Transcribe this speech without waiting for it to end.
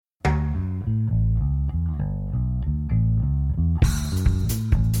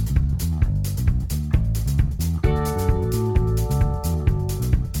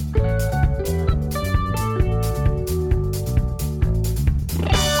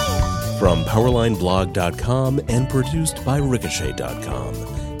From PowerlineBlog.com and produced by Ricochet.com,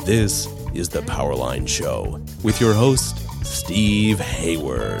 this is The Powerline Show with your host, Steve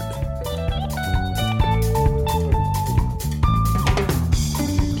Hayward.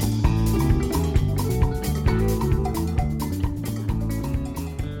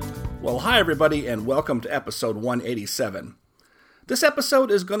 Well, hi everybody, and welcome to episode 187. This episode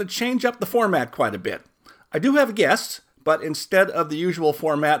is going to change up the format quite a bit. I do have a guest, but instead of the usual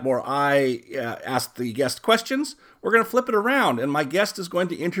format where I ask the guest questions, we're going to flip it around, and my guest is going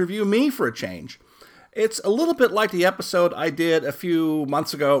to interview me for a change. It's a little bit like the episode I did a few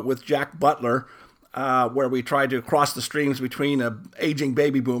months ago with Jack Butler, where we tried to cross the streams between an aging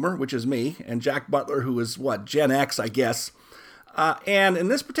baby boomer, which is me, and Jack Butler, who is, Gen X, I guess. And in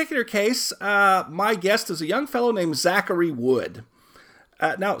this particular case, my guest is a young fellow named Zachary Wood.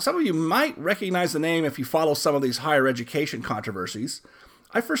 Now, some of you might recognize the name if you follow some of these higher education controversies.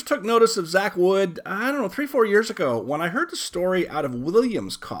 I first took notice of Zach Wood, 3-4 years ago, when I heard the story out of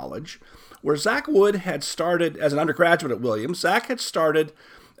Williams College, where Zach Wood had started, as an undergraduate at Williams, Zach had started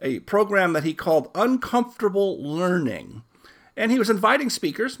a program that he called Uncomfortable Learning. And he was inviting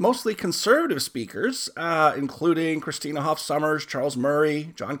speakers, mostly conservative speakers, including Christina Hoff Sommers, Charles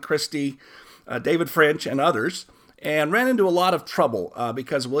Murray, John Christie, David French, and others, and ran into a lot of trouble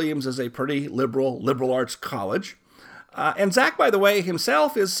because Williams is a pretty liberal arts college. And Zach, by the way,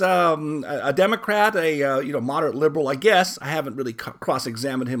 himself is a Democrat, a moderate liberal, I guess. I haven't really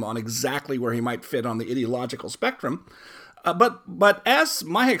cross-examined him on exactly where he might fit on the ideological spectrum. But as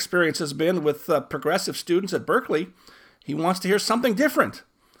my experience has been with progressive students at Berkeley, he wants to hear something different.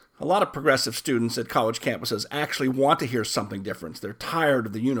 A lot of progressive students at college campuses actually want to hear something different. They're tired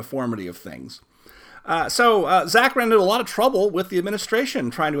of the uniformity of things. So Zach ran into a lot of trouble with the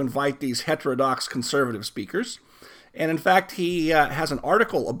administration trying to invite these heterodox conservative speakers. And in fact, he has an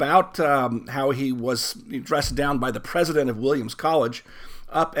article about how he was dressed down by the president of Williams College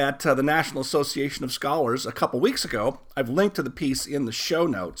up at the National Association of Scholars a couple weeks ago. I've linked to the piece in the show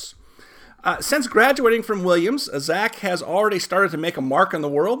notes. Since graduating from Williams, Zach has already started to make a mark in the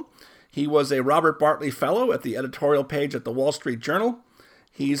world. He was a Robert Bartley Fellow at the editorial page at the Wall Street Journal.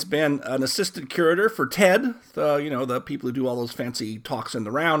 He's been an assistant curator for TED, the people who do all those fancy talks in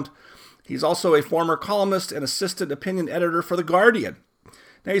the round. He's also a former columnist and assistant opinion editor for The Guardian.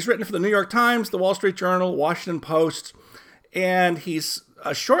 Now, he's written for the New York Times, the Wall Street Journal, Washington Post, and he's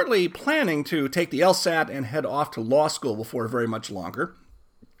shortly planning to take the LSAT and head off to law school before very much longer.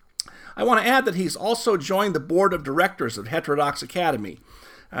 I want to add that he's also joined the board of directors of Heterodox Academy,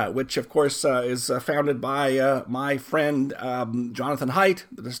 which, of course, is founded by my friend Jonathan Haidt,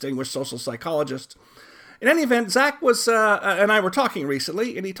 the distinguished social psychologist. In any event, Zach and I were talking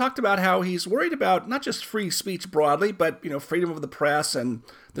recently, and he talked about how he's worried about not just free speech broadly, but freedom of the press and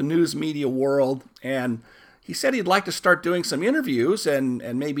the news media world. And he said he'd like to start doing some interviews and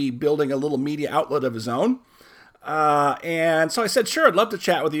maybe building a little media outlet of his own. And so I said, sure, I'd love to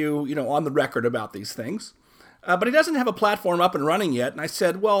chat with you, on the record about these things. But he doesn't have a platform up and running yet. And I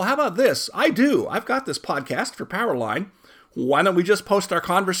said, well, how about this? I do. I've got this podcast for Powerline. Why don't we just post our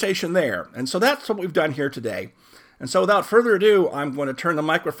conversation there? And so that's what we've done here today. And so without further ado, I'm going to turn the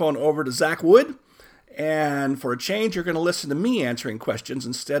microphone over to Zach Wood. And for a change, you're going to listen to me answering questions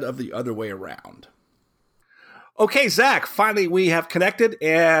instead of the other way around. Okay, Zach, finally we have connected,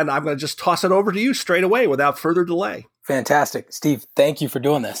 and I'm going to just toss it over to you straight away without further delay. Fantastic. Steve, thank you for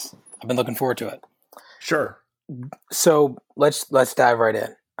doing this. I've been looking forward to it. Sure. So let's dive right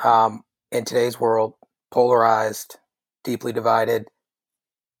in. In today's world, polarized, deeply divided,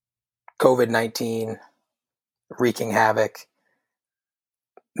 COVID-19 wreaking havoc,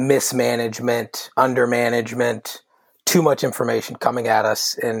 mismanagement, undermanagement, too much information coming at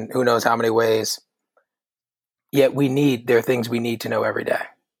us in who knows how many ways. Yet there are things we need to know every day.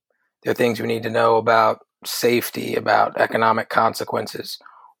 There are things we need to know about safety, about economic consequences.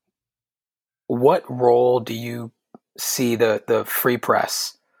 What role do you see the free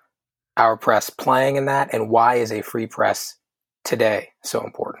press, our press, playing in that? And why is a free press today so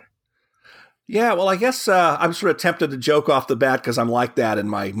important? Yeah, well, I guess I'm sort of tempted to joke off the bat because I'm like that in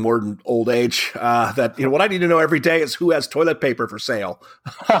my modern old age. That what I need to know every day is who has toilet paper for sale.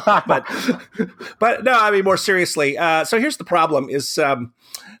 but no, I mean more seriously. So here's the problem: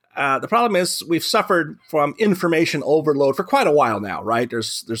 the problem is we've suffered from information overload for quite a while now, right?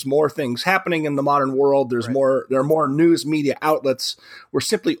 There's more things happening in the modern world. There are more news media outlets. We're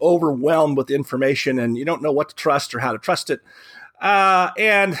simply overwhelmed with information, and you don't know what to trust or how to trust it.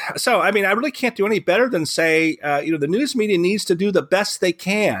 And so, I mean, I really can't do any better than say, the news media needs to do the best they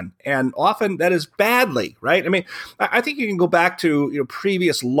can. And often that is badly, right? I mean, I think you can go back to,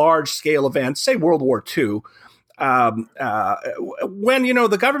 previous large scale events, say World War II, when,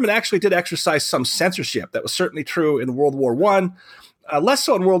 the government actually did exercise some censorship. That was certainly true in World War I. Less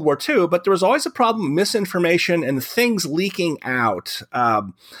so in World War II, but there was always a problem of misinformation and things leaking out.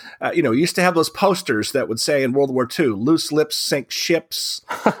 You used to have those posters that would say in World War II, "Loose lips sink ships,"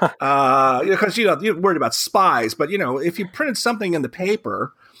 because you're worried about spies. But if you printed something in the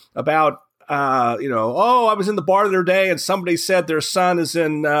paper about, I was in the bar the other day and somebody said their son is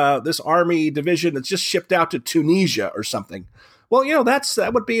in this army division that's just shipped out to Tunisia or something. Well,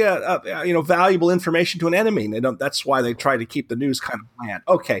 that would be a valuable information to an enemy. That's why they try to keep the news kind of bland.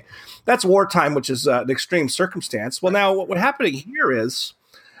 Okay, that's wartime, which is an extreme circumstance. Well, now what's happening here is,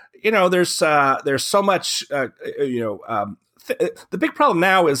 there's so much. The big problem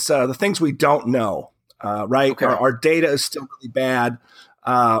now is the things we don't know. Right, okay. Our data is still really bad.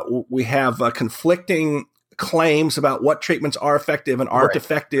 We have conflicting claims about what treatments are effective and aren't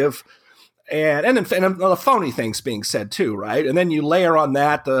effective. And the phony things being said too, right? And then you layer on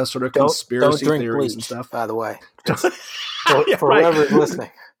that sort of conspiracy theories and stuff. By the way, for whoever's listening.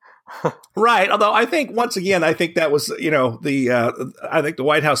 Right. Although I think once again, that was I think the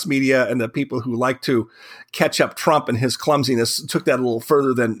White House media and the people who like to catch up Trump and his clumsiness took that a little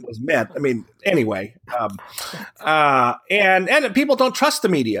further than was meant. I mean, anyway, and people don't trust the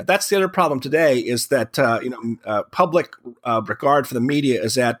media. That's the other problem today is that public regard for the media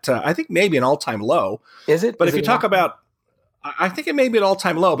is at I think maybe an all-time low. Is it? But if you talk about, I think it may be an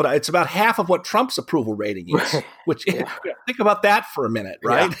all-time low, but it's about half of what Trump's approval rating is. Which think about that for a minute,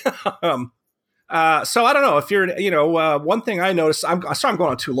 right? Yeah. So I don't know if you're, one thing I noticed. I'm sorry, I'm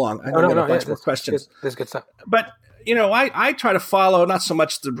going on too long. I know a bunch more questions. This is good stuff. But I try to follow not so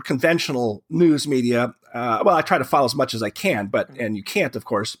much the conventional news media. I try to follow as much as I can, and you can't, of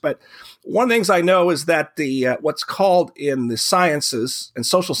course. But one of the things I know is that the what's called in the sciences and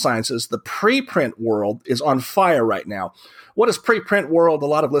social sciences, the preprint world is on fire right now. What is preprint world? A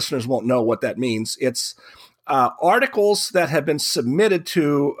lot of listeners won't know what that means. It's articles that have been submitted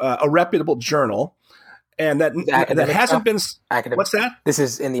to a reputable journal, and that hasn't been academic. What's that? This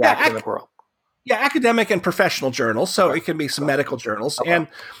is in the academic world. Yeah, academic and professional journals. So it can be some medical journals, and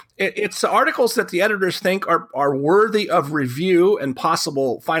it's articles that the editors think are worthy of review and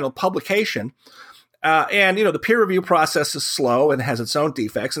possible final publication. And the peer review process is slow and has its own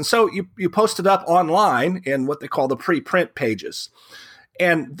defects. And so you post it up online in what they call the preprint pages.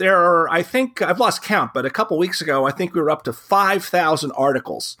 And there are, I think, I've lost count, but a couple weeks ago, I think we were up to 5,000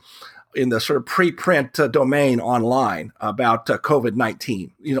 articles in the sort of preprint domain online about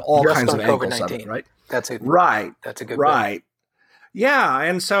COVID-19. All just kinds of angles COVID-19. of it, right? That's it. Right. That's a good right. Bit. Yeah,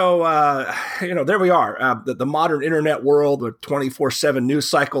 and so there we are. The modern internet world, the 24/7 news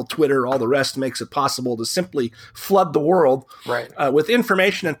cycle, Twitter, all the rest makes it possible to simply flood the world with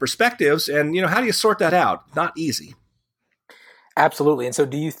information and perspectives. And how do you sort that out? Not easy. Absolutely. And so,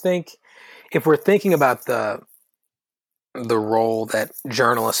 do you think, if we're thinking about the role that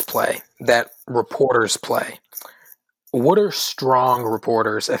journalists play, that reporters play, what are strong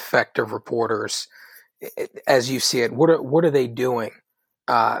reporters, effective reporters? As you see it, what are they doing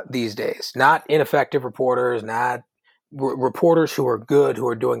these days? Not ineffective reporters, not reporters who are good, who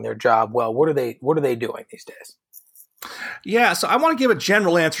are doing their job well. What are they doing these days? Yeah, so I want to give a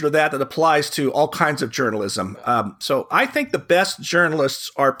general answer to that applies to all kinds of journalism. So I think the best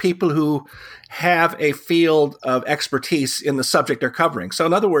journalists are people who have a field of expertise in the subject they're covering. So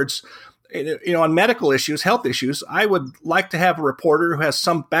in other words, on medical issues, health issues, I would like to have a reporter who has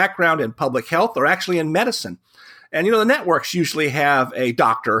some background in public health or actually in medicine. And, the networks usually have a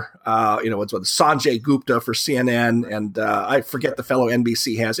doctor, it's what Sanjay Gupta for CNN, and I forget the fellow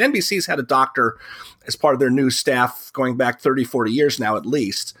NBC has. NBC's had a doctor as part of their news staff going back 30, 40 years now at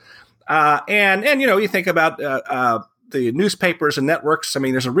least. And you think about the newspapers and networks. I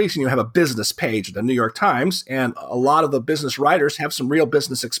mean, there's a reason you have a business page at the New York Times, and a lot of the business writers have some real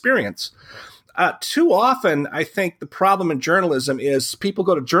business experience. Too often, I think the problem in journalism is people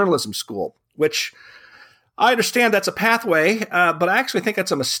go to journalism school, which I understand that's a pathway, but I actually think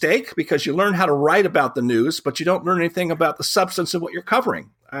that's a mistake because you learn how to write about the news, but you don't learn anything about the substance of what you're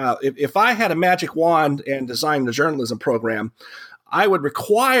covering. If I had a magic wand and designed a journalism program, I would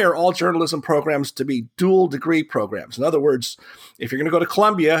require all journalism programs to be dual degree programs. In other words, if you're going to go to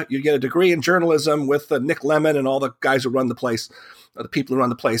Columbia, you get a degree in journalism with Nick Lemon and all the guys who run the place, the people who run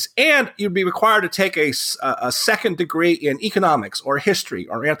the place. And you'd be required to take a second degree in economics or history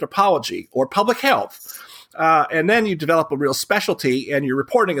or anthropology or public health. And then you develop a real specialty, and your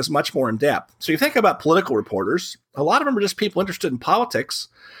reporting is much more in depth. So you think about political reporters, a lot of them are just people interested in politics.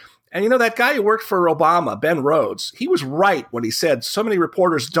 And that guy who worked for Obama, Ben Rhodes, he was right when he said so many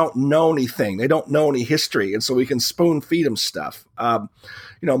reporters don't know anything. They don't know any history. And so we can spoon feed them stuff.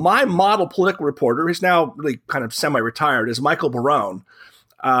 My model political reporter, who's now really kind of semi-retired, is Michael Barone,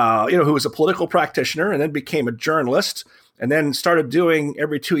 who was a political practitioner and then became a journalist and then started doing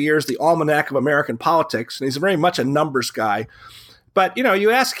every 2 years the Almanac of American Politics. And he's very much a numbers guy. But,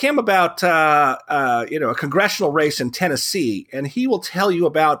 you ask him about, a congressional race in Tennessee, and he will tell you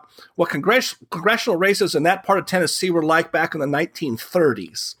about what congressional races in that part of Tennessee were like back in the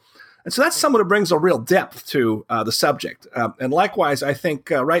 1930s. And so that's someone who brings a real depth to the subject. And likewise, I think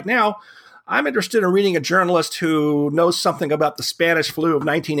right now, I'm interested in reading a journalist who knows something about the Spanish flu of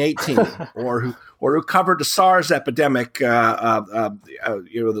 1918 or who covered the SARS epidemic.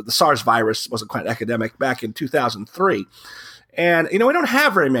 The SARS virus wasn't quite an epidemic back in 2003. And, we don't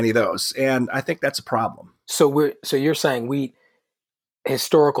have very many of those. And I think that's a problem. So you're saying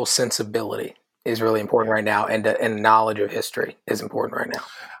historical sensibility is really important right now, and knowledge of history is important right now.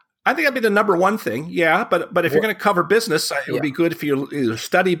 I think that'd be the number one thing. Yeah. But if you're going to cover business, it would be good if you either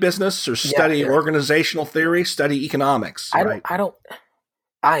study business or study organizational theory, study economics.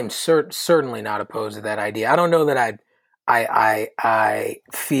 I'm certainly not opposed to that idea. I don't know that I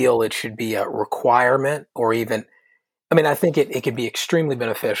feel it should be a requirement or even, I think it could be extremely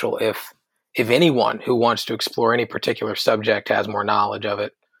beneficial if anyone who wants to explore any particular subject has more knowledge of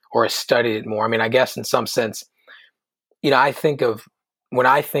it or has studied it more. I guess in some sense, when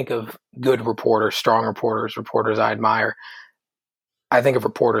I think of good reporters, strong reporters I admire, I think of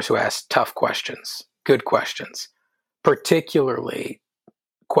reporters who ask tough questions, good questions, particularly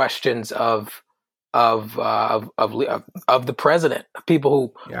questions of the president, people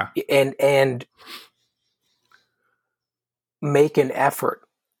who and make an effort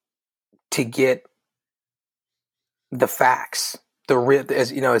to get the facts, to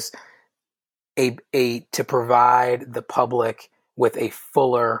provide the public with a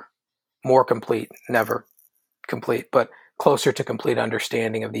fuller, more complete, never complete, but closer to complete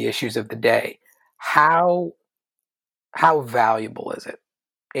understanding of the issues of the day. How valuable is it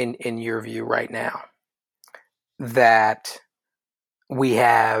in your view right now that we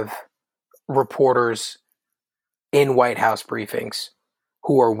have reporters in White House briefings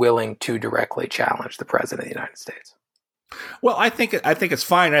who are willing to directly challenge the president of the United States? Well, I think it's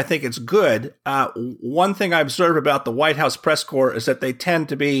fine. I think it's good. One thing I observe about the White House press corps is that they tend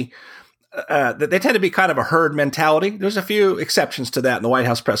to be kind of a herd mentality. There's a few exceptions to that in the White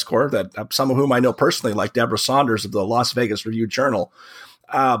House press corps, that some of whom I know personally, like Deborah Saunders of the Las Vegas Review-Journal.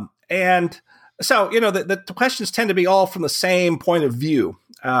 And so, the questions tend to be all from the same point of view.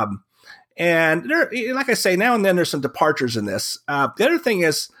 And there, like I say, now and then there's some departures in this. The other thing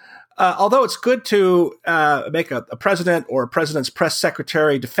is, although it's good to make a president or a president's press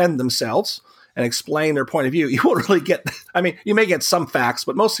secretary defend themselves and explain their point of view, you won't really get, you may get some facts,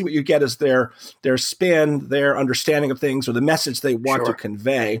 but mostly what you get is their spin, their understanding of things, or the message they want to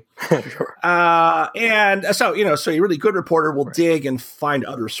convey. Sure. And so, so a really good reporter will dig and find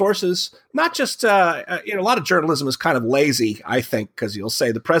other sources. Not just, a lot of journalism is kind of lazy, I think, because you'll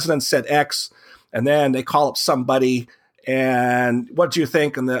say the president said X, and then they call up somebody, and what do you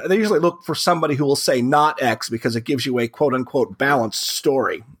think? And they usually look for somebody who will say not X because it gives you a quote unquote balanced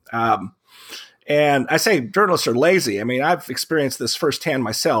story. And I say journalists are lazy. I've experienced this firsthand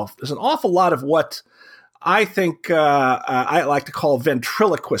myself. There's an awful lot of what I think I like to call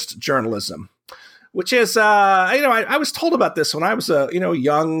ventriloquist journalism, which is, I was told about this when I was a,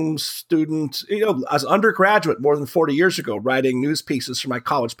 young student, as an undergraduate more than 40 years ago, writing news pieces for my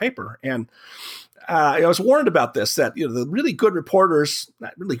college paper. And I was warned about this, that, the really good reporters,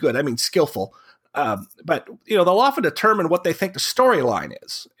 not really good, skillful, but, they'll often determine what they think the storyline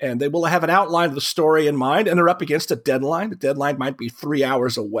is, and they will have an outline of the story in mind, and they're up against a deadline. The deadline might be 3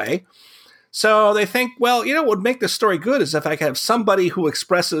 hours away. So they think, well, what would make this story good is if I could have somebody who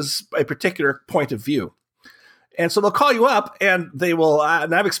expresses a particular point of view. And so they'll call you up and they will,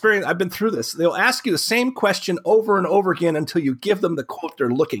 and I've been through this. They'll ask you the same question over and over again until you give them the quote they're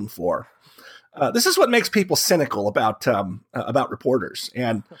looking for. This is what makes people cynical about reporters.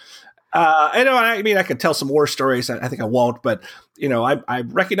 And I could tell some war stories. I think I won't, but I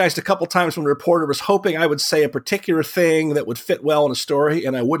recognized a couple times when a reporter was hoping I would say a particular thing that would fit well in a story,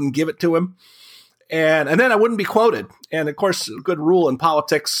 and I wouldn't give it to him, and then I wouldn't be quoted. And of course, a good rule in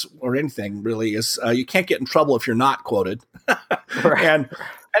politics or anything really is you can't get in trouble if you're not quoted. Right. And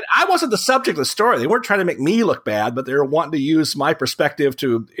I wasn't the subject of the story. They weren't trying to make me look bad, but they were wanting to use my perspective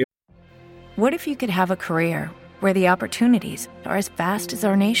to. What if you could have a career where the opportunities are as vast as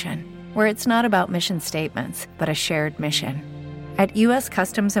our nation, where it's not about mission statements, but a shared mission? At U.S.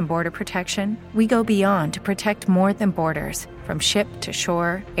 Customs and Border Protection, we go beyond to protect more than borders. From ship to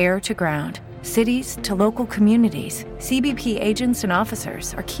shore, air to ground, cities to local communities, CBP agents and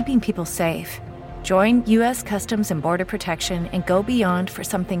officers are keeping people safe. Join U.S. Customs and Border Protection and go beyond for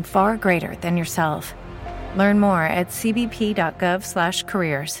something far greater than yourself. Learn more at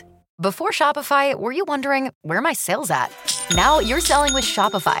cbp.gov/careers. Before Shopify, were you wondering, where are my sales at? Now you're selling with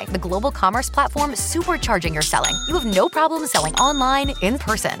Shopify, the global commerce platform supercharging your selling. You have no problem selling online, in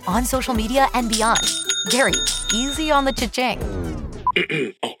person, on social media, and beyond. Gary, easy on the cha-ching.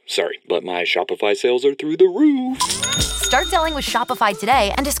 Oh, sorry, but my Shopify sales are through the roof. Start selling with Shopify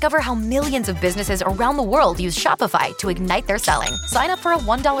today and discover how millions of businesses around the world use Shopify to ignite their selling. Sign up for a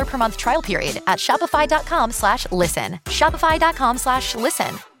 $1 per month trial period at shopify.com/listen.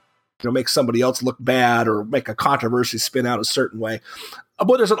 Shopify.com/listen. Make somebody else look bad or make a controversy spin out a certain way.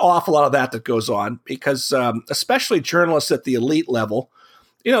 But there's an awful lot of that goes on because especially journalists at the elite level,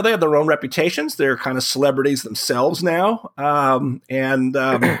 they have their own reputations. They're kind of celebrities themselves now. So,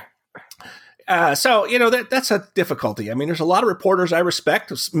 that's a difficulty. I mean, there's a lot of reporters I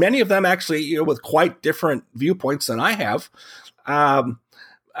respect, many of them actually, with quite different viewpoints than I have.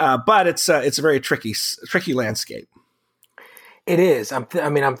 But it's a very tricky landscape. It is. I'm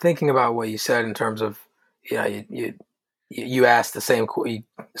thinking about what you said in terms of, you ask the same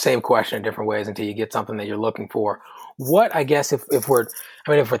question in different ways until you get something that you're looking for. What, I guess, if we're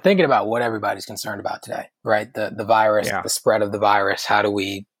thinking about what everybody's concerned about today, right? The virus, the spread of the virus, how do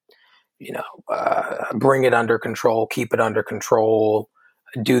we, bring it under control, keep it under control,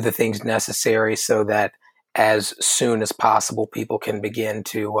 do the things necessary so that as soon as possible, people can begin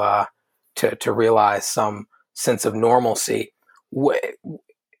to realize some sense of normalcy.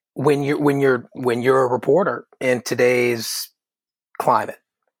 When you're a reporter in today's climate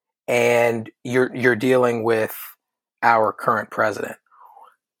and you're dealing with our current president,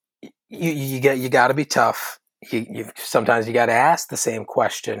 you got to be tough. Sometimes you got to ask the same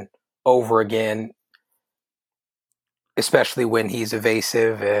question over again, especially when he's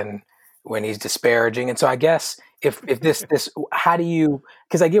evasive and when he's disparaging. And so I guess if this, how do you,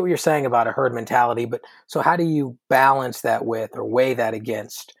 because I get what you're saying about a herd mentality, but so how do you balance that with or weigh that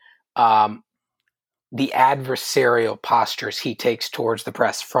against the adversarial postures he takes towards the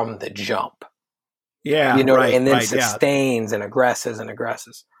press from the jump? Yeah. And then sustains and aggresses.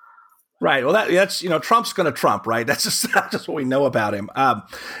 Right. Well, that's Trump's going to Trump, right? That's just what we know about him.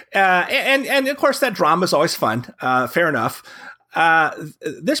 And of course, that drama is always fun. Fair enough.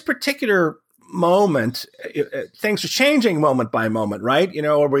 This particular moment, things are changing moment by moment, right?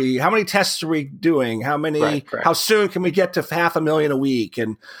 How many tests are we doing? How many? Right. How soon can we get to 500,000 a week?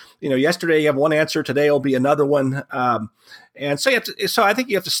 And yesterday you have one answer, today will be another one. And so I think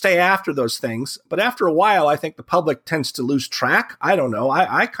you have to stay after those things. But after a while, I think the public tends to lose track. I don't know.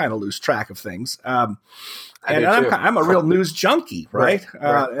 I kind of lose track of things. And I'm a real news junkie, right?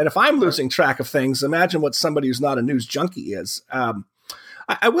 Right. And if I'm losing track of things, imagine what somebody who's not a news junkie is.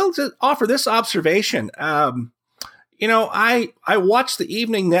 I will offer this observation. I watch the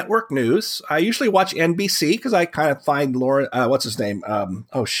evening network news. I usually watch NBC because I kind of find Lauren, what's his name?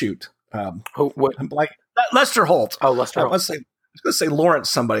 Lester Holt. Oh, Lester Holt. I was going to say Lawrence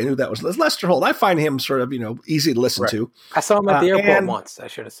somebody. I knew that was Lester Holt. I find him sort of, easy to listen to. I saw him at the airport once. I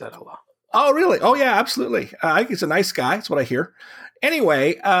should have said hello. Oh, really? Oh, yeah, absolutely. I think he's a nice guy. That's what I hear.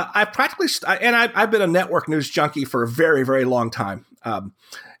 Anyway, I've been a network news junkie for a very, very long time.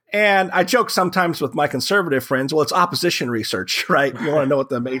 And I joke sometimes with my conservative friends, well, it's opposition research, right? You want to know what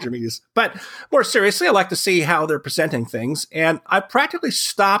the major media is. But more seriously, I like to see how they're presenting things. And I practically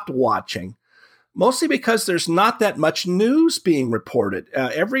stopped watching, mostly because there's not that much news being reported.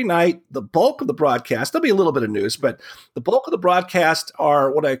 Every night, the bulk of the broadcast, there'll be a little bit of news, but the bulk of the broadcast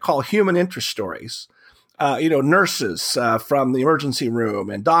are what I call human interest stories. Nurses from the emergency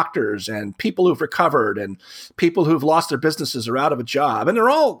room and doctors and people who've recovered and people who've lost their businesses or out of a job. And they're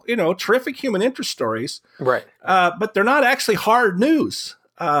all, terrific human interest stories. Right. But they're not actually hard news.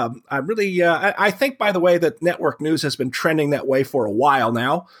 I think, by the way, that network news has been trending that way for a while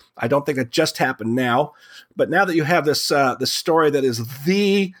now. I don't think it just happened now. But now that you have this story that is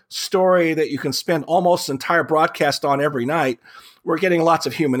the story that you can spend almost an entire broadcast on every night, we're getting lots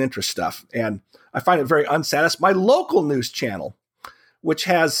of human interest stuff. And I find it very unsatisfying. My local news channel, which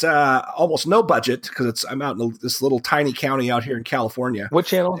has almost no budget because I'm out in this little tiny county out here in California. What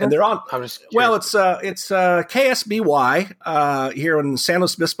channel? And they're on. It's KSBY here in San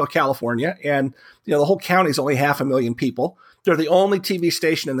Luis Obispo, California, and the whole county is only 500,000 people. They're the only TV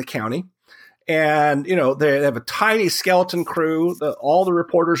station in the county, And, they have a tiny skeleton crew. All the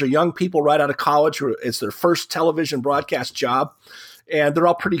reporters are young people right out of college who it's their first television broadcast job. And they're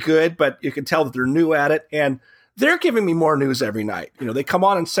all pretty good, but you can tell that they're new at it. And they're giving me more news every night. They come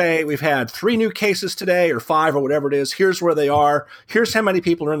on and say, we've had 3 new cases today or 5 or whatever it is. Here's where they are. Here's how many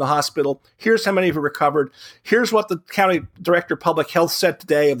people are in the hospital. Here's how many have recovered. Here's what the county director of public health said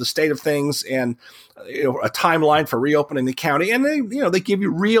today of the state of things and a timeline for reopening the county. And they give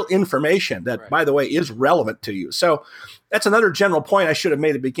you real information that, by the way, is relevant to you. So that's another general point I should have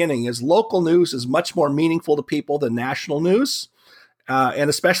made at the beginning is local news is much more meaningful to people than national news. And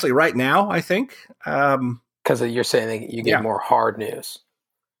especially right now, I think. Because you're saying that you get more hard news.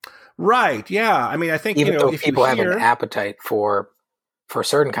 Right. Yeah. I mean, I think, even though if people have an appetite for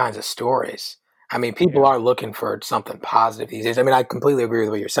certain kinds of stories. I mean, people are looking for something positive these days. I mean, I completely agree with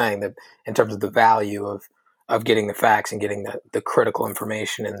what you're saying that in terms of the value of getting the facts and getting the critical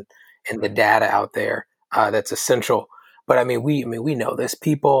information and the data out there that's essential. But I mean, we know this.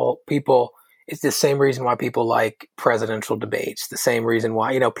 People. It's the same reason why people like presidential debates. The same reason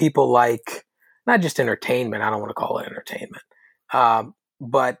why people like not just entertainment. I don't want to call it entertainment,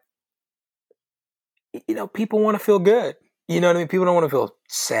 but people want to feel good. You know what I mean? People don't want to feel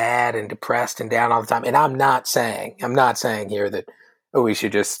sad and depressed and down all the time. And I'm not saying here that we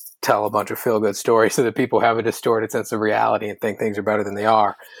should just tell a bunch of feel-good stories so that people have a distorted sense of reality and think things are better than they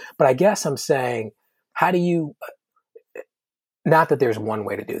are. But I guess I'm saying, how do you? Not that there's one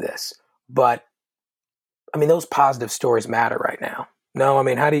way to do this, but I mean, those positive stories matter right now. No, I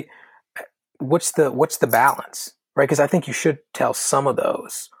mean, how do you? What's the balance, right? Because I think you should tell some of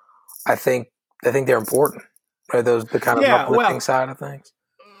those. I think they're important. Are those the kind of uplifting side of things?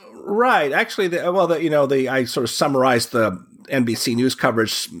 Right. Actually, I sort of summarized the NBC News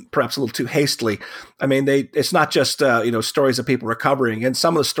coverage perhaps a little too hastily. I mean, it's not just stories of people recovering, and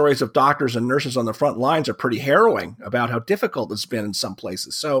some of the stories of doctors and nurses on the front lines are pretty harrowing about how difficult it's been in some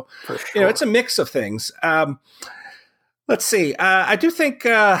places. So, it's a mix of things. Let's see. I do think,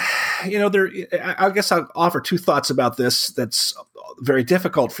 I guess I'll offer 2 thoughts about this that's very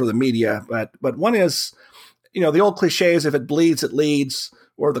difficult for the media. But one is, the old cliche is if it bleeds, it leads,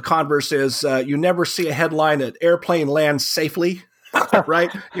 or the converse is you never see a headline that airplane lands safely,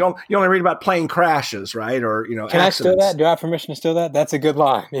 right? You only read about plane crashes, right? Or, Can accidents. I steal that? Do I have permission to steal that? That's a good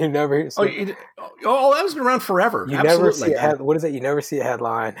line. You never see that has been around forever. You Absolutely. Never see what is it? You never see a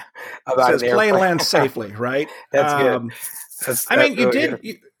headline about it says plane lands safely, right? That's good.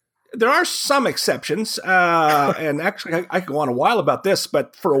 There are some exceptions, and actually I could go on a while about this,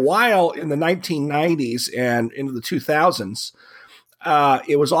 but for a while in the 1990s and into the 2000s,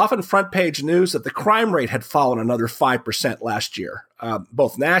 it was often front page news that the crime rate had fallen another 5% last year,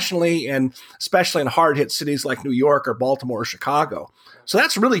 both nationally and especially in hard-hit cities like New York or Baltimore or Chicago. So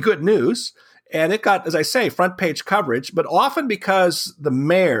that's really good news. And it got, as I say, front page coverage, but often because the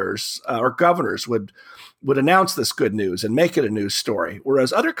mayors or governors would announce this good news and make it a news story,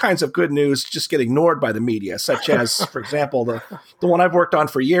 whereas other kinds of good news just get ignored by the media, such as, for example, the one I've worked on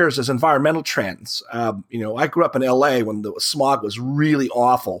for years is environmental trends. I grew up in L.A. when the smog was really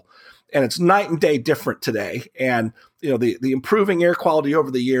awful, and it's night and day different today. And the improving air quality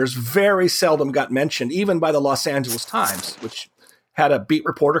over the years very seldom got mentioned, even by the Los Angeles Times, which had a beat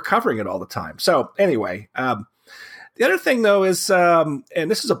reporter covering it all the time. So anyway, the other thing, though, is, and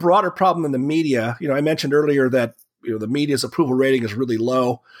this is a broader problem in the media. I mentioned earlier that the media's approval rating is really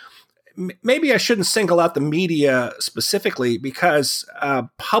low. Maybe I shouldn't single out the media specifically because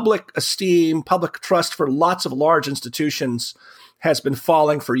public esteem, public trust for lots of large institutions has been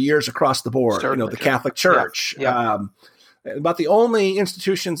falling for years across the board. Certainly. The Catholic Church. Yeah. About the only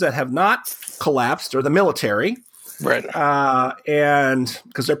institutions that have not collapsed are the military. Right. And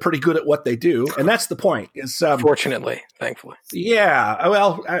because they're pretty good at what they do. And that's the point. Is fortunately, thankfully. Yeah.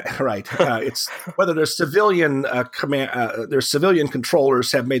 Well, right. It's whether their civilian their civilian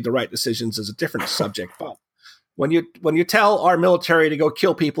controllers have made the right decisions is a different subject. But when you tell our military to go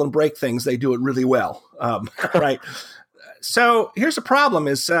kill people and break things, they do it really well. Right. So here's the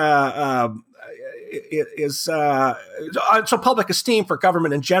problem so public esteem for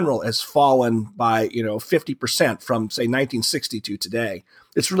government in general has fallen by 50% from say 1960 to today.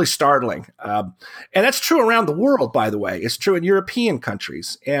 It's really startling, and that's true around the world. By the way, it's true in European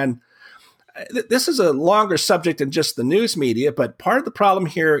countries, and this is a longer subject than just the news media. But part of the problem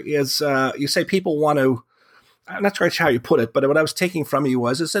here is you say people want to. I'm not sure how you put it, but what I was taking from you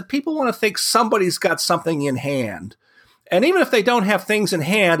is that people want to think somebody's got something in hand. And even if they don't have things in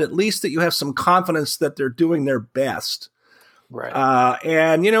hand, at least that you have some confidence that they're doing their best. Right.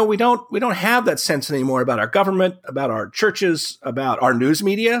 And we don't have that sense anymore about our government, about our churches, about our news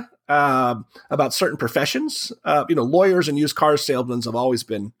media. about certain professions. Lawyers and used car salesmen have always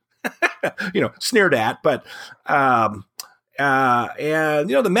been, sneered at. But and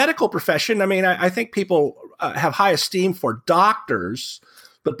the medical profession. I mean, I think people have high esteem for doctors.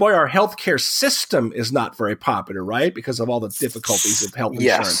 But boy, our healthcare system is not very popular, right? Because of all the difficulties of health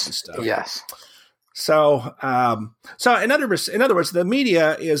insurance and stuff. Yes. So in other words, the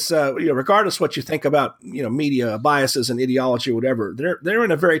media is, regardless what you think about, media biases and ideology or whatever, they're in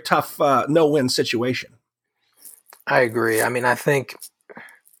a very tough no-win situation. I agree. I mean, I think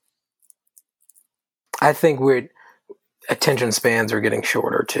attention spans are getting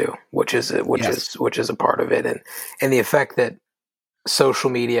shorter too, which is a part of it, and the effect that social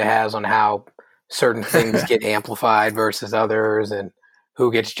media has on how certain things get amplified versus others, and who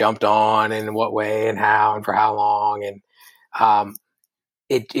gets jumped on and in what way and how and for how long. And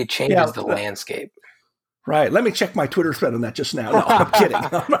it changes the landscape. Right. Let me check my Twitter thread on that just now. No, I'm kidding.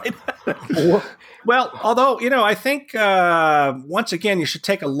 Well, although, I think once again, you should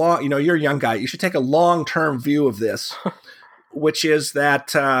take you're a young guy. You should take a long-term view of this, which is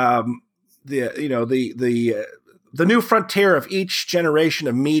that the new frontier of each generation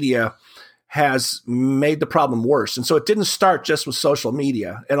of media has made the problem worse. And so it didn't start just with social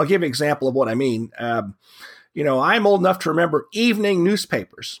media. And I'll give you an example of what I mean. I'm old enough to remember evening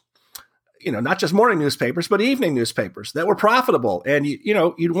newspapers, not just morning newspapers, but evening newspapers that were profitable. And,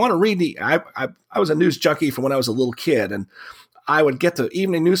 you'd want to read I was a news junkie from when I was a little kid, and I would get the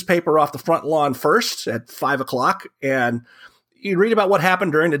evening newspaper off the front lawn first at 5:00, and you read about what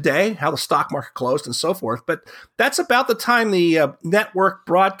happened during the day, how the stock market closed and so forth. But that's about the time the network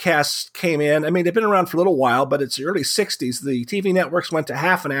broadcasts came in. I mean, they've been around for a little while, but it's the early 60s. The TV networks went to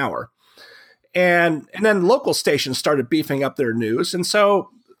half an hour. And then local stations started beefing up their news. And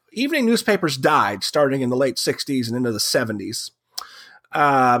so evening newspapers died starting in the late 60s and into the 70s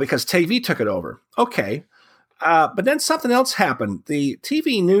because TV took it over. Okay. But then something else happened. The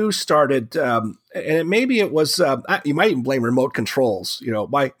TV news started, and maybe it was, you might even blame remote controls.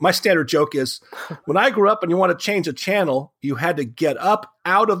 My standard joke is when I grew up and you want to change a channel, you had to get up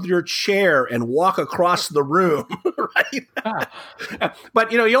out of your chair and walk across the room, right?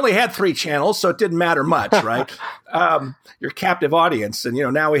 But, you only had 3 channels, so it didn't matter much, right? Your captive audience. And,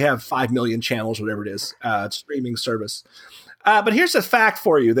 now we have 5 million channels, whatever it is, streaming service. But here's a fact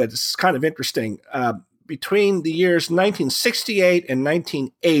for you that's kind of interesting. Between the years 1968 and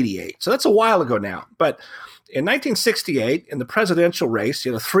 1988. So that's a while ago now. But in 1968, in the presidential race,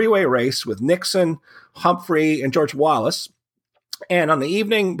 you had a 3-way race with Nixon, Humphrey, and George Wallace. And on the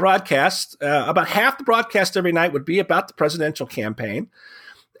evening broadcast, about half the broadcast every night would be about the presidential campaign.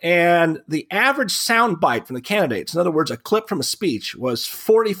 And the average soundbite from the candidates, in other words, a clip from a speech, was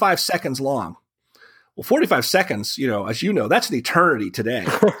 45 seconds long. Well, 45 seconds, as you know, that's an eternity today.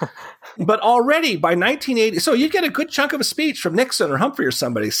 But already by 1980, so you get a good chunk of a speech from Nixon or Humphrey or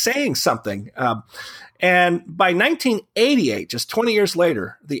somebody saying something. And by 1988, just 20 years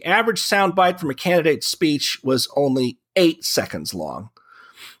later, the average soundbite from a candidate's speech was only 8 seconds long.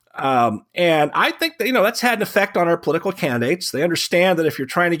 And I think that, that's had an effect on our political candidates. They understand that if you're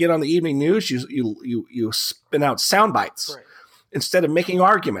trying to get on the evening news, you spin out sound bites instead of making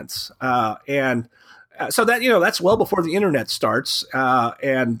arguments. So that, that's well before the internet starts,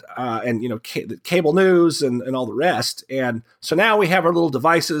 and cable news and all the rest. And so now we have our little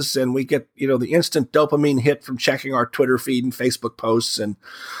devices and we get, the instant dopamine hit from checking our Twitter feed and Facebook posts. And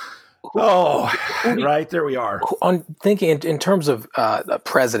right, there we are. On thinking in terms of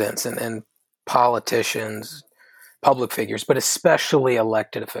presidents and politicians, public figures, but especially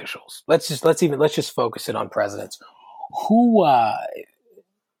elected officials. Let's just focus it on presidents. Who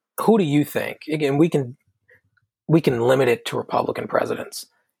do you think? Again, we can limit it to Republican presidents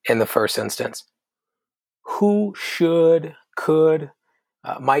in the first instance. Who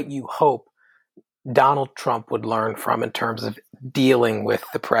might you hope Donald Trump would learn from in terms of dealing with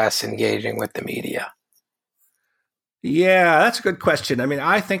the press, engaging with the media? Yeah, that's a good question. I mean,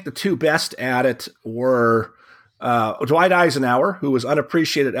 I think the 2 best at it were Dwight Eisenhower, who was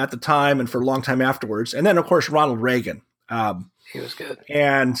unappreciated at the time and for a long time afterwards, and then, of course, Ronald Reagan. He was good.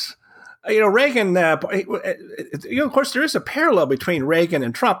 And, Reagan, of course, there is a parallel between Reagan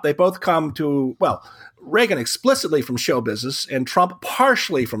and Trump. They both come to, Reagan explicitly from show business and Trump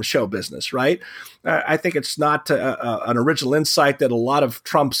partially from show business, right? I think it's not an original insight that a lot of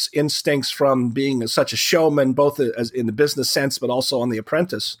Trump's instincts from being such a showman, both as in the business sense, but also on The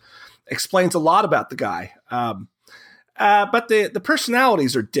Apprentice, explains a lot about the guy. But the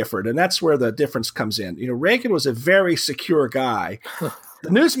personalities are different, and that's where the difference comes in. Reagan was a very secure guy,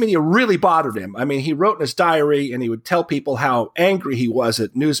 the news media really bothered him. I mean, he wrote in his diary, and he would tell people how angry he was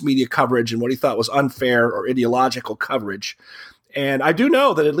at news media coverage and what he thought was unfair or ideological coverage. And I do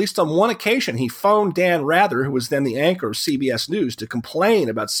know that at least on one occasion, he phoned Dan Rather, who was then the anchor of CBS News, to complain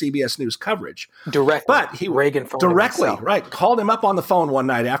about CBS News coverage. Directly. But Reagan phoned directly, himself. right. Called him up on the phone one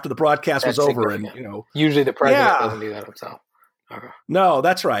night after the broadcast was over. And, usually the president doesn't do that himself. Okay. No,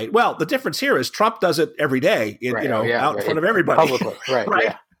 that's right. Well, the difference here is Trump does it every day, out in front of everybody. Publicly, right.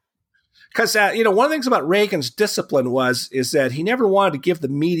 Right. Because, one of the things about Reagan's discipline is that he never wanted to give the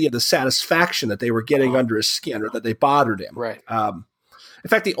media the satisfaction that they were getting under his skin or that they bothered him. Right. In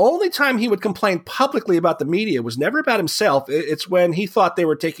fact, the only time he would complain publicly about the media was never about himself. It's when he thought they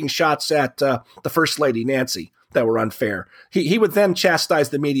were taking shots at the First Lady, Nancy, that were unfair. He would then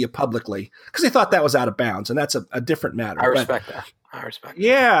chastise the media publicly because he thought that was out of bounds, and that's a different matter. I respect that.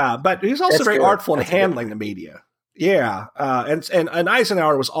 Yeah, but he was also very artful in handling the media. Yeah, and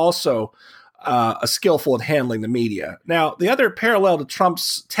Eisenhower was also skillful at handling the media. Now, the other parallel to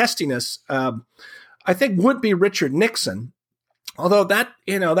Trump's testiness, I think, would be Richard Nixon. Although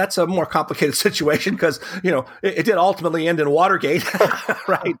that's a more complicated situation because, it did ultimately end in Watergate,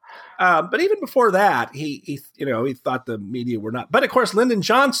 right? But even before that, he thought the media were not. But of course, Lyndon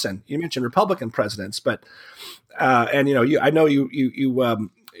Johnson, you mentioned Republican presidents, but I know you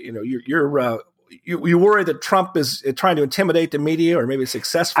worry that Trump is trying to intimidate the media, or maybe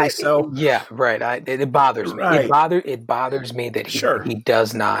successfully so. Yeah, right. It bothers me. Right. It bothers me that he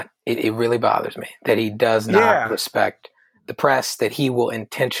does not. It really bothers me that he does not respect the press, that he will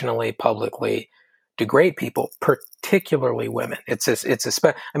intentionally, publicly degrade people, particularly women. He gets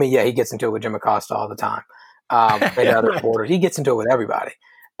into it with Jim Acosta all the time, and other reporters. He gets into it with everybody,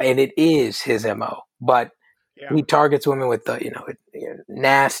 and it is his MO. But he targets women with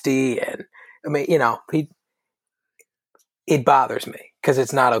nasty, and it bothers me because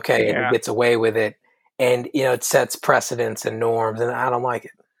it's not okay, and he gets away with it, and it sets precedents and norms, and I don't like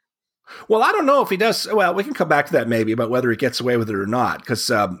it. Well, I don't know if he does. Well, we can come back to that maybe about whether he gets away with it or not, because,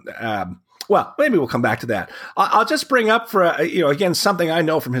 maybe we'll come back to that. I'll just bring up again, something I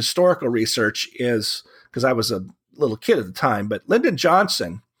know from historical research is, because I was a little kid at the time, but Lyndon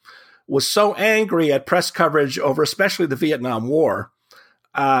Johnson was so angry at press coverage over especially the Vietnam War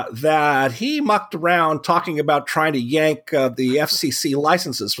that he mucked around talking about trying to yank the FCC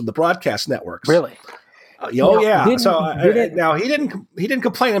licenses from the broadcast networks. Really? Now he didn't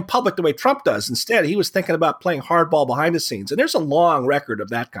complain in public the way Trump does. Instead, he was thinking about playing hardball behind the scenes, and there's a long record of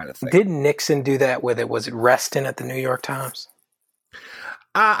that kind of thing. Didn't Nixon do that with it? Was it Reston at the New York Times?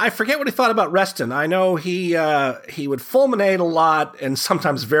 I forget what he thought about Reston. I know he would fulminate a lot, and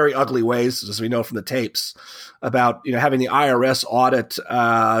sometimes very ugly ways, as we know from the tapes, about having the IRS audit.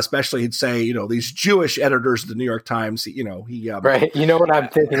 Especially, he'd say these Jewish editors of the New York Times. Right. You know what I'm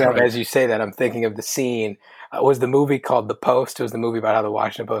thinking of as you say that? I'm thinking of the scene. Was the movie called The Post? It was the movie about how the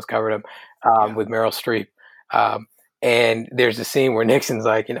Washington Post covered him with Meryl Streep. And there's a scene where Nixon's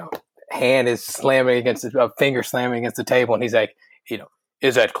like, hand is slamming against a finger slamming against the table, and he's like,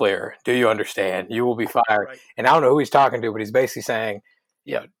 is that clear? Do you understand? You will be fired. Right. And I don't know who he's talking to, but he's basically saying,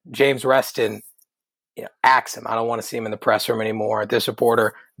 James Reston, axe him. I don't want to see him in the press room anymore. This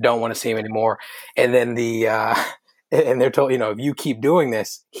reporter, don't want to see him anymore. And then and they're told, if you keep doing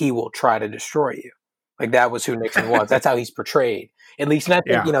this, he will try to destroy you. Like that was who Nixon was. That's how he's portrayed. At least, and I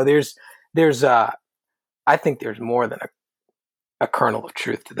think, there's I think there's more than a kernel of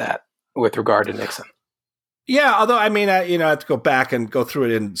truth to that with regard to Nixon. Yeah, although, I have to go back and go through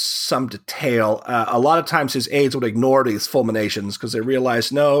it in some detail. A lot of times his aides would ignore these fulminations because they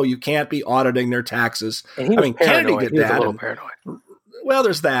realized, no, you can't be auditing their taxes. And he was Kennedy did he was that. a little paranoid. Well,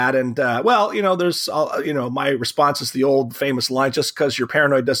 there's that. And, there's, my response is the old famous line, just because you're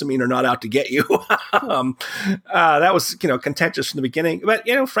paranoid doesn't mean they're not out to get you. That was, contentious from the beginning. But,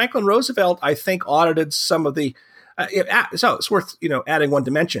 Franklin Roosevelt, I think, audited some of the so it's worth, adding one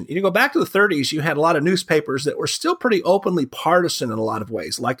dimension. You go back to the 30s, you had a lot of newspapers that were still pretty openly partisan in a lot of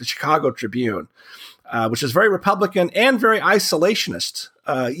ways, like the Chicago Tribune, which is very Republican and very isolationist,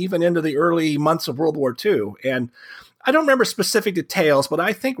 even into the early months of World War II. And I don't remember specific details, but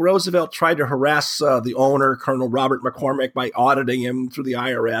I think Roosevelt tried to harass the owner, Colonel Robert McCormick, by auditing him through the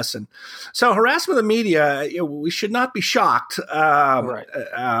IRS. And so harassment of the media, we should not be shocked. Right.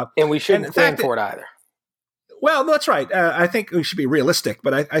 And we shouldn't stand for it either. Well, that's right. I think we should be realistic,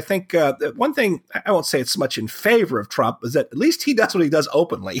 but I think one thing, I won't say it's much in favor of Trump, is that at least he does what he does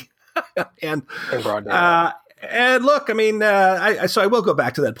openly. And look, so I will go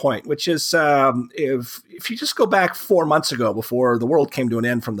back to that point, which is if you just go back 4 months ago, before the world came to an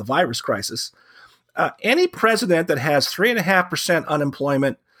end from the virus crisis, Any president that has 3.5%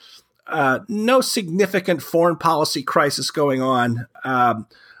 unemployment, no significant foreign policy crisis going on,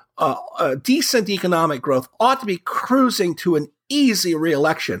 decent economic growth, ought to be cruising to an easy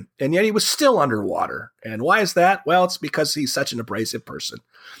re-election, and yet he was still underwater. And why is that? Well, it's because he's such an abrasive person.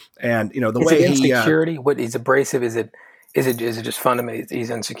 And the is way it insecurity, what is abrasive? Is it just fundamentally he's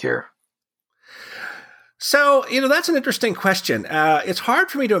insecure? So, that's an interesting question. It's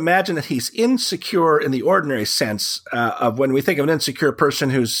hard for me to imagine that he's insecure in the ordinary sense of when we think of an insecure person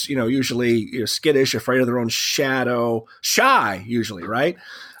who's, usually skittish, afraid of their own shadow, shy, usually, right?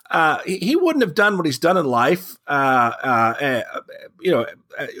 He wouldn't have done what he's done in life,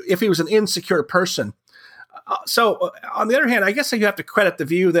 if he was an insecure person. So, on the other hand, I guess you have to credit the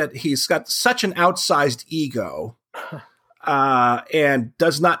view that he's got such an outsized ego and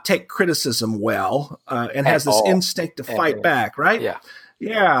does not take criticism well and has this instinct to fight back, right? Yeah.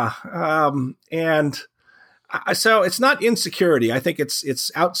 Yeah. So it's not insecurity. I think it's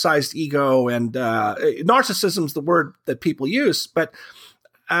outsized ego, and narcissism is the word that people use, but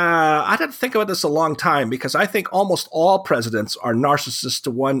I'd have to think about this a long time, because I think almost all presidents are narcissists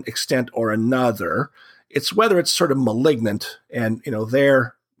to one extent or another. It's whether it's sort of malignant, and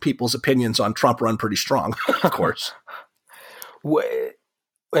their people's opinions on Trump run pretty strong, of course.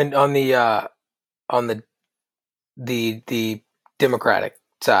 And on the Democratic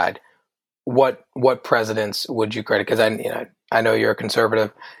side, what presidents would you credit? Because I know you're a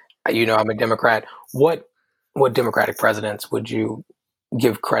conservative. I'm a Democrat. What Democratic presidents would you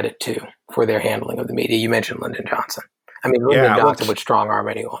give credit to for their handling of the media? You mentioned Lyndon Johnson. Lyndon Johnson would strong arm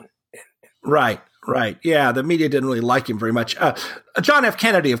anyone. Right. Yeah, the media didn't really like him very much. John F.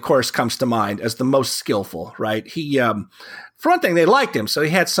 Kennedy, of course, comes to mind as the most skillful, right? He, for one thing, they liked him, so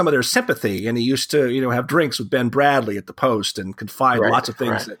he had some of their sympathy, and he used to, have drinks with Ben Bradley at the Post and confide lots of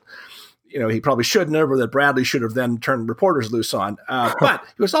things that, he probably shouldn't have, or that Bradley should have then turned reporters loose on. But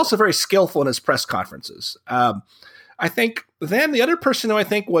he was also very skillful in his press conferences. I think then the other person who I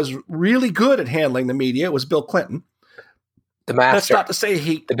think was really good at handling the media was Bill Clinton. The master. That's not to say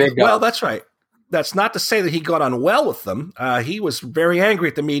the big guy. Well, that's right. That's not to say that he got on well with them. He was very angry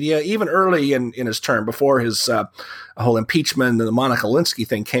at the media, even early in his term, before his whole impeachment and the Monica Lewinsky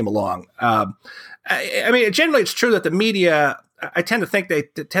thing came along. Generally it's true that the media, I tend to think they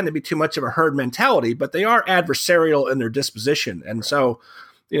tend to be too much of a herd mentality, but they are adversarial in their disposition. And so,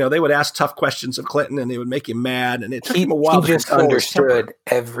 they would ask tough questions of Clinton, and they would make him mad. And it took him a while to just understood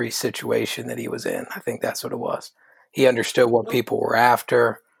every situation that he was in. I think that's what it was. He understood what people were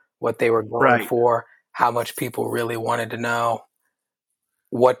after, what they were going for, how much people really wanted to know,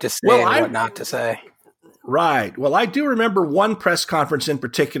 what to say and what not to say. Right. Well, I do remember one press conference in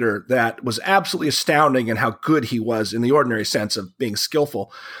particular that was absolutely astounding in how good he was in the ordinary sense of being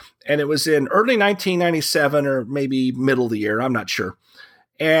skillful. And it was in early 1997 or maybe middle of the year. I'm not sure.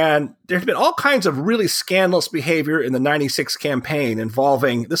 And there's been all kinds of really scandalous behavior in the 96 campaign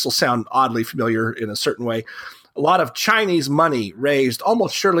involving, this will sound oddly familiar in a certain way, a lot of Chinese money raised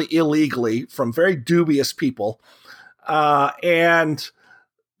almost surely illegally from very dubious people. And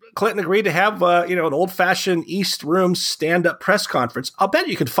Clinton agreed to have, an old-fashioned East Room stand-up press conference. I'll bet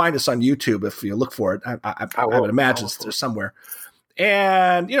you can find this on YouTube if you look for it. I would imagine it's there somewhere.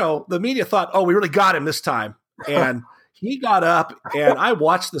 And, the media thought, oh, we really got him this time. And he got up, and I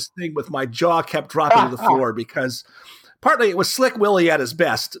watched this thing with my jaw kept dropping to the floor, because partly it was Slick Willie at his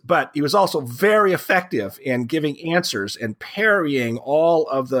best, but he was also very effective in giving answers and parrying all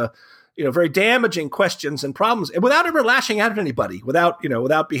of the, very damaging questions and problems, and without ever lashing out at anybody, without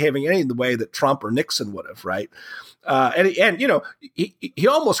behaving any of the way that Trump or Nixon would have, right? He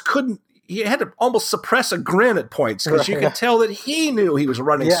almost couldn't. He had to almost suppress a grin at points, because you could tell that he knew he was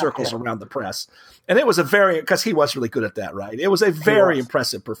running circles around the press. And it was because he was really good at that, right? It was a very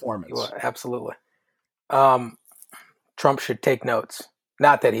impressive performance. Absolutely. Trump should take notes.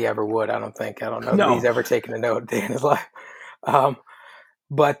 Not that he ever would, I don't think. I don't know if he's ever taken a note a day in his life.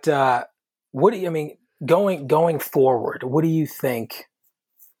 But what do you, going forward, what do you think,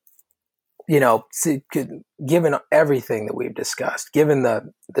 given everything that we've discussed, given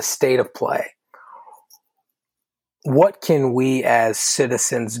the state of play, what can we as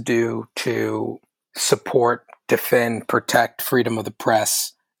citizens do to support, defend, protect freedom of the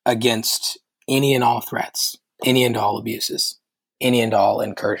press against any and all threats, any and all abuses, any and all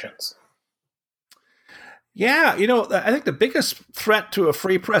incursions? Yeah, I think the biggest threat to a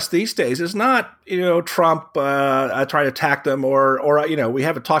free press these days is not, Trump trying to attack them or we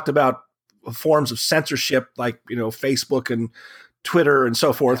haven't talked about forms of censorship like, Facebook and Twitter and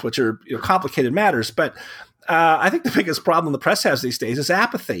so forth, which are complicated matters. But I think the biggest problem the press has these days is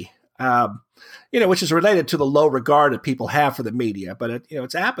apathy. which is related to the low regard that people have for the media, but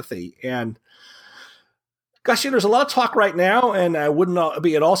it's apathy. And gosh, there's a lot of talk right now, and I wouldn't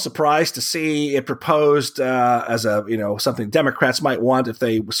be at all surprised to see it proposed as a something Democrats might want if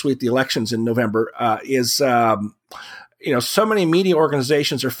they sweep the elections in November. So many media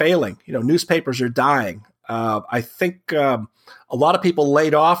organizations are failing. Newspapers are dying. I think a lot of people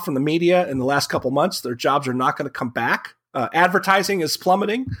laid off from the media in the last couple months. Their jobs are not going to come back. Advertising is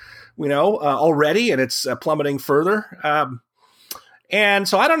plummeting, already, and it's plummeting further. And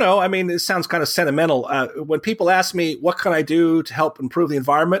so I don't know. I mean, this sounds kind of sentimental. When people ask me, what can I do to help improve the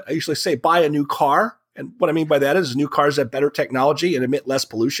environment? I usually say, buy a new car. And what I mean by that is new cars have better technology and emit less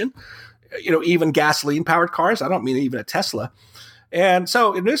pollution. Even gasoline-powered cars. I don't mean even a Tesla. And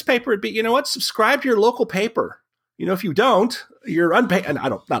so a newspaper would be, subscribe to your local paper. If you don't, you're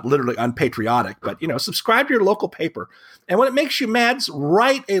not literally unpatriotic, but, subscribe to your local paper. And when it makes you mad,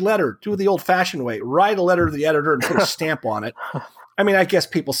 write a letter, do it the old-fashioned way. Write a letter to the editor and put a stamp on it. I mean, I guess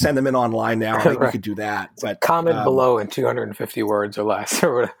people send them in online now. I think we could do that. But comment below in 250 words or less.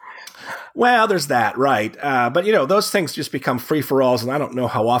 Or whatever. Well, there's that, right? But, those things just become free-for-alls, and I don't know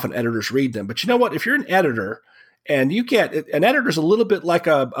how often editors read them. But you know what? If you're an editor and you get – an editor's a little bit like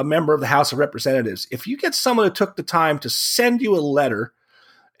a member of the House of Representatives. If you get someone who took the time to send you a letter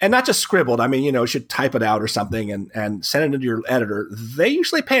and not just scribbled, I mean, you should type it out or something and send it to your editor, they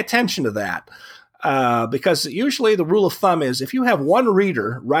usually pay attention to that. Because usually the rule of thumb is if you have one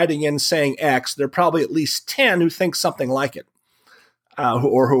reader writing in saying X, there are probably at least 10 who think something like it,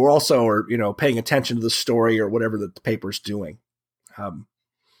 or who also are, paying attention to the story or whatever the paper's doing.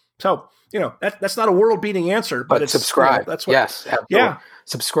 So, that's not a world-beating answer, but it's subscribe. That's what, yes, absolutely. Yeah,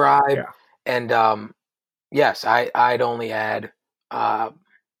 subscribe, yeah. And yes, I'd only add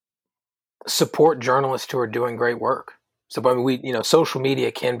support journalists who are doing great work. So, I mean, social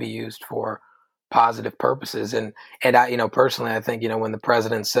media can be used for positive purposes. And I, personally, I think, when the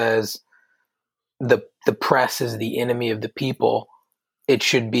president says the press is the enemy of the people, it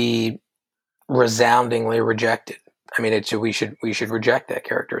should be resoundingly rejected. I mean, we should reject that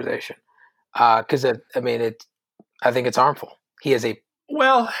characterization. Cause I think it's harmful. He is his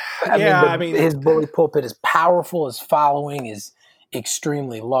bully pulpit is powerful. His following is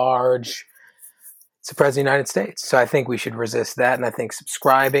extremely large. It's the president of the United States. So I think we should resist that. And I think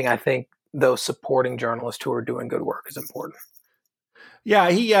subscribing, those supporting journalists who are doing good work is important.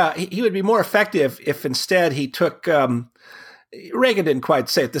 Yeah, he would be more effective if instead he took Reagan didn't quite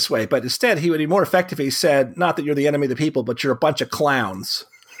say it this way, but instead he would be more effective if he said, not that you're the enemy of the people, but you're a bunch of clowns.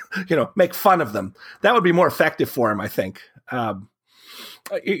 Make fun of them. That would be more effective for him, I think.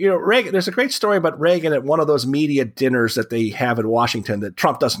 Reagan, there's a great story about Reagan at one of those media dinners that they have in Washington that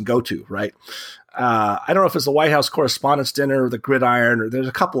Trump doesn't go to, right? I don't know if it's the White House Correspondents' Dinner or the Gridiron, or there's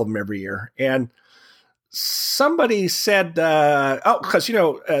a couple of them every year. And somebody said, because,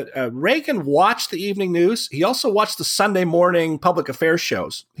 Reagan watched the evening news. He also watched the Sunday morning public affairs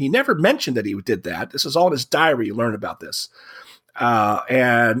shows. He never mentioned that he did that. This is all in his diary. You learn about this.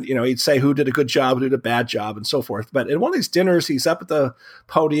 And he'd say who did a good job, who did a bad job, and so forth. But in one of these dinners, he's up at the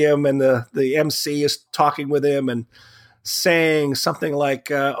podium and the MC is talking with him and saying something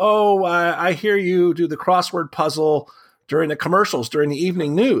like, I hear you do the crossword puzzle during the commercials, during the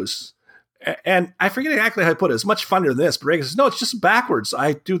evening news. And I forget exactly how I put it. It's much funnier than this. But Reagan says, no, it's just backwards.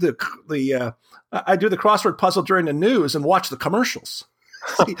 I do the crossword puzzle during the news and watch the commercials.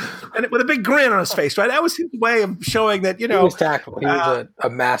 And with a big grin on his face, right? That was his way of showing that, he was tactful. He was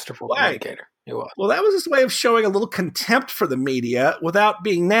a masterful communicator. He was. Well, that was his way of showing a little contempt for the media without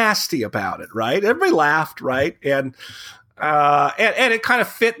being nasty about it, right? Everybody laughed, right? And it kind of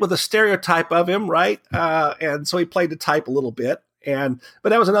fit with the stereotype of him, right? And so he played the type a little bit. But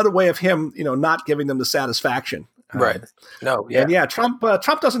that was another way of him, not giving them the satisfaction. Right. No. Yeah. And Trump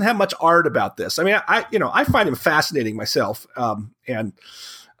doesn't have much art about this. I mean, I find him fascinating myself. And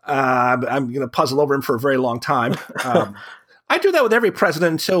I'm going to puzzle over him for a very long time. I do that with every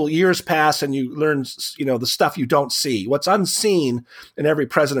president until years pass and you learn, the stuff you don't see. What's unseen in every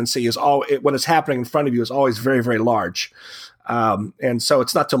presidency is when it's happening in front of you is always very, very large. And so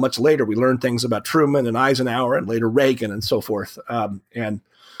it's not till much later we learn things about Truman and Eisenhower and later Reagan and so forth. We're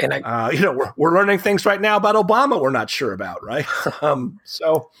learning things right now about Obama we're not sure about, right?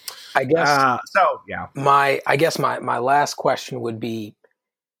 So I guess yeah. My last question would be: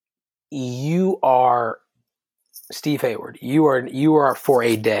 you are Steve Hayward. You are for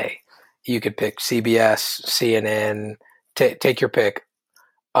a day. You could pick CBS, CNN. Take your pick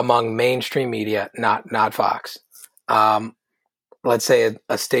among mainstream media, not Fox. Let's say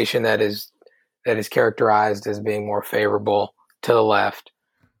a station that is characterized as being more favorable to the left.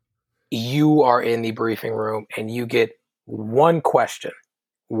 you are in the briefing room and you get one question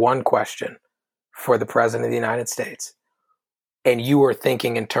for the President of the United States, and you are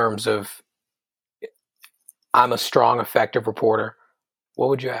thinking in terms of, I'm a strong, effective reporter, what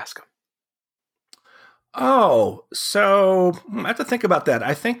would you ask him? Oh, so I have to think about that.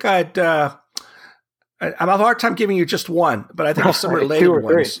 I think I'd have a hard time giving you just one, but I think some related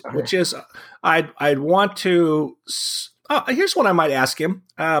ones, which is I'd want to. Here's what I might ask him.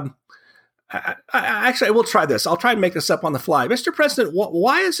 Actually, I will try this. I'll try and make this up on the fly. Mr. President,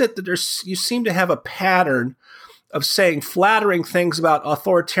 why is it that you seem to have a pattern of saying flattering things about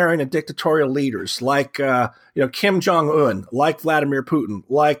authoritarian and dictatorial leaders like Kim Jong-un, like Vladimir Putin,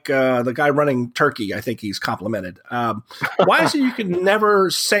 like the guy running Turkey? I think he's complimented. Why is it you can never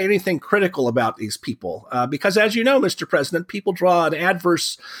say anything critical about these people? Because as you know, Mr. President, people draw an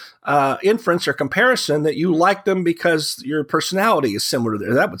adverse inference or comparison that you like them because your personality is similar to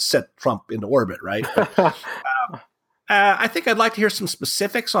theirs. That would set Trump into orbit, right? But, I think I'd like to hear some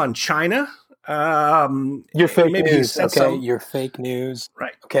specifics on China. Your fake news, okay? Your fake news,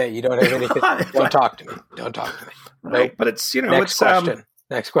 right? Okay, you don't have anything. Don't talk to me. Right, nope. But it's next question.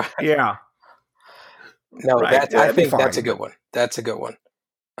 Next question. Yeah. No, right. I think that's a good one. That's a good one.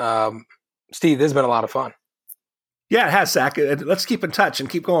 Steve, this has been a lot of fun. Yeah, it has, Zach. Let's keep in touch and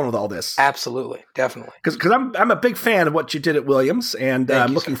keep going with all this. Absolutely, definitely. Because I'm a big fan of what you did at Williams, and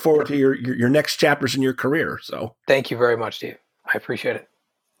I'm looking forward to your next chapters in your career. So thank you very much, Steve. I appreciate it.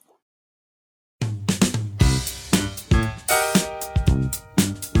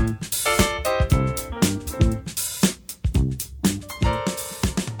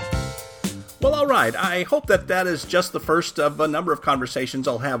 Well, all right. I hope that is just the first of a number of conversations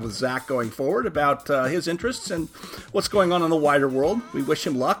I'll have with Zach going forward about his interests and what's going on in the wider world. We wish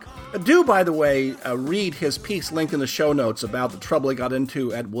him luck. Do, by the way, read his piece linked in the show notes about the trouble he got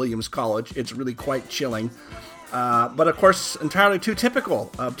into at Williams College. It's really quite chilling. But, of course, entirely too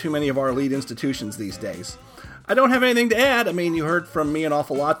typical of too many of our elite institutions these days. I don't have anything to add. I mean, you heard from me an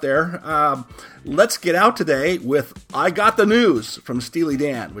awful lot there. Let's get out today with I Got the News from Steely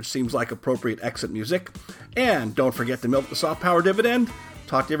Dan, which seems like appropriate exit music. And don't forget to milk the soft power dividend.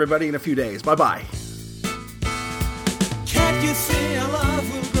 Talk to everybody in a few days. Bye-bye. Can't you see our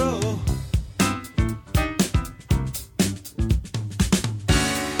love will grow?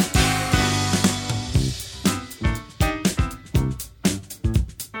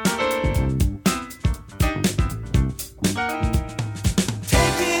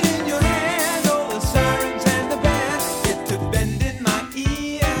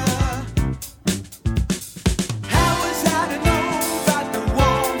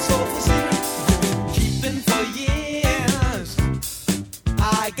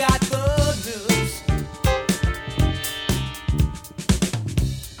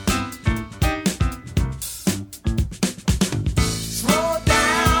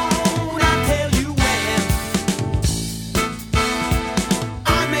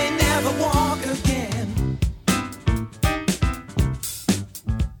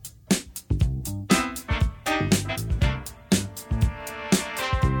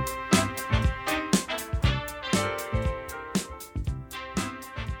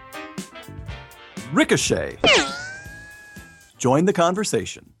 Ricochet. Join the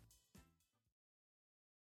conversation.